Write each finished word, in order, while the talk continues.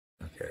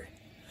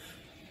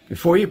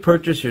Before you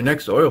purchase your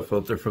next oil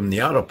filter from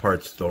the auto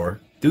parts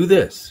store, do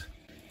this.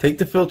 Take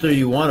the filter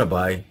you want to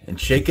buy and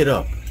shake it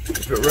up.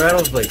 If it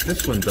rattles like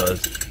this one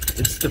does,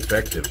 it's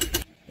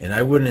defective, and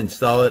I wouldn't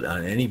install it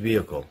on any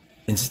vehicle.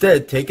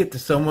 Instead, take it to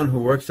someone who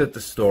works at the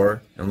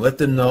store and let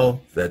them know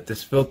that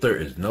this filter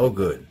is no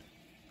good.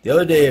 The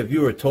other day a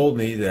viewer told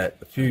me that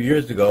a few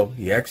years ago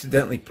he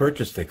accidentally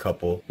purchased a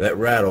couple that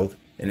rattled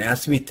and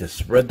asked me to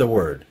spread the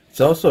word.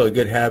 It's also a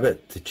good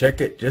habit to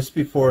check it just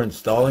before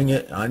installing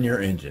it on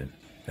your engine.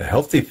 A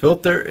healthy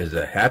filter is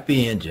a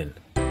happy engine.